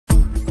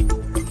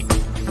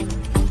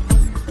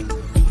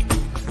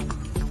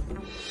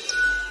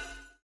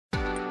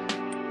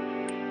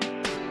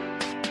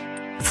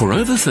For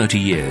over 30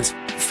 years,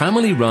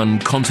 family-run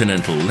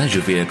Continental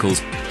Leisure Vehicles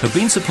have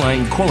been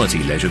supplying quality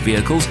leisure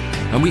vehicles,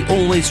 and we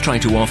always try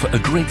to offer a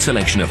great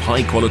selection of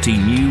high-quality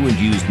new and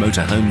used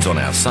motorhomes on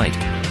our site,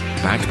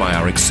 backed by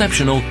our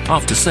exceptional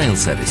after-sales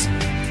service.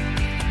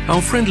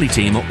 Our friendly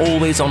team are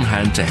always on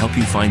hand to help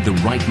you find the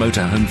right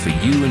motorhome for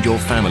you and your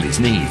family's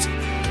needs.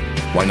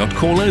 Why not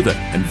call over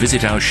and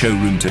visit our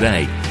showroom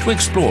today to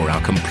explore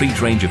our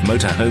complete range of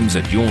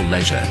motorhomes at your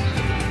leisure.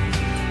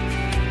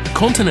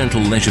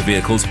 Continental Leisure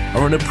Vehicles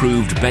are an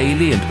approved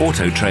Bailey and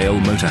Auto Trail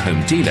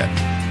motorhome dealer,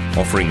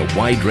 offering a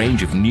wide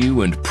range of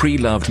new and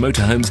pre-loved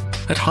motorhomes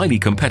at highly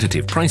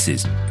competitive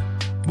prices.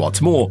 What's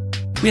more,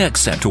 we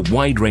accept a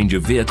wide range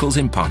of vehicles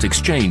in part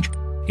exchange,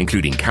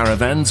 including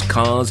caravans,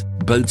 cars,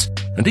 boats,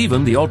 and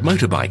even the odd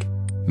motorbike,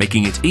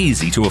 making it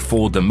easy to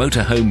afford the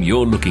motorhome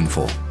you're looking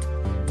for.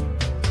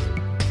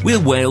 We're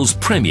Wales'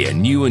 premier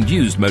new and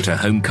used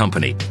motorhome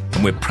company,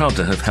 and we're proud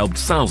to have helped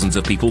thousands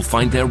of people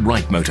find their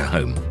right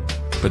motorhome.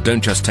 But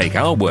don't just take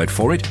our word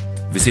for it.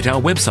 Visit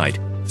our website,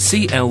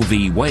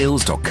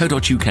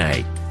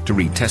 clvwales.co.uk, to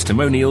read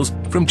testimonials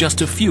from just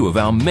a few of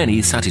our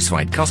many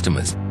satisfied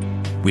customers.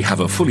 We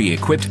have a fully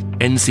equipped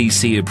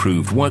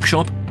NCC-approved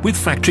workshop with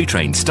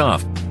factory-trained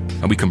staff,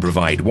 and we can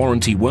provide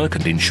warranty work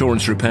and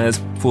insurance repairs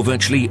for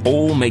virtually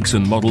all makes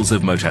and models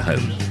of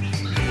motorhome.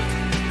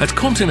 At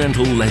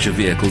Continental Leisure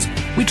Vehicles,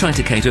 we try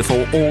to cater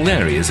for all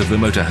areas of the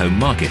motorhome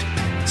market.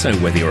 So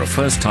whether you're a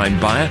first-time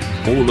buyer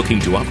or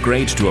looking to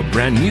upgrade to a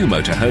brand new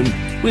motorhome,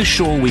 we're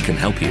sure we can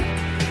help you.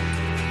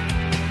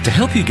 To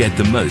help you get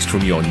the most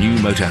from your new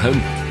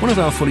motorhome, one of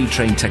our fully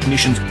trained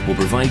technicians will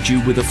provide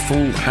you with a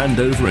full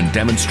handover and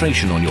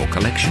demonstration on your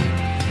collection.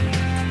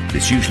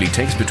 This usually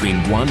takes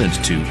between 1 and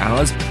 2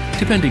 hours,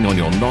 depending on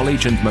your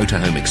knowledge and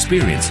motorhome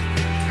experience.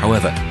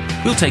 However,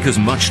 we'll take as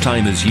much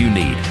time as you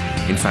need.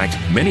 In fact,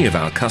 many of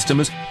our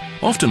customers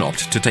often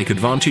opt to take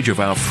advantage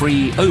of our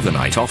free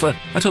overnight offer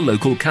at a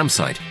local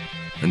campsite,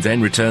 and then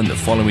return the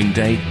following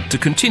day to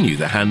continue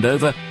the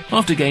handover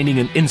after gaining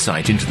an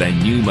insight into their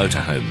new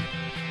motorhome.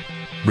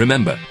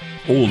 Remember,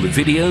 all the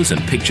videos and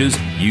pictures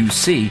you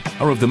see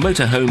are of the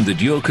motorhome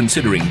that you're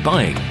considering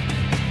buying.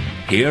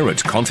 Here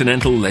at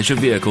Continental Leisure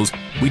Vehicles,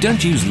 we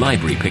don't use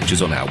library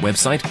pictures on our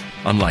website,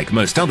 unlike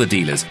most other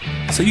dealers,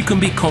 so you can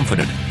be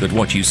confident that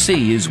what you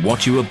see is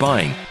what you are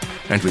buying.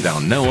 And with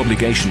our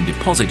no-obligation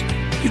deposit,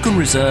 you can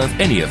reserve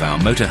any of our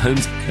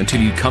motorhomes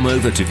until you come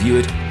over to view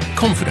it,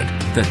 confident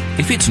that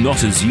if it's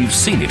not as you've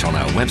seen it on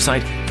our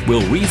website,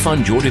 we'll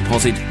refund your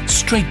deposit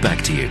straight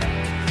back to you.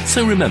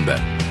 So remember,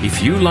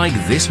 if you like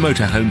this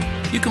motorhome,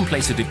 you can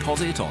place a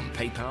deposit on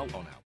PayPal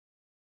on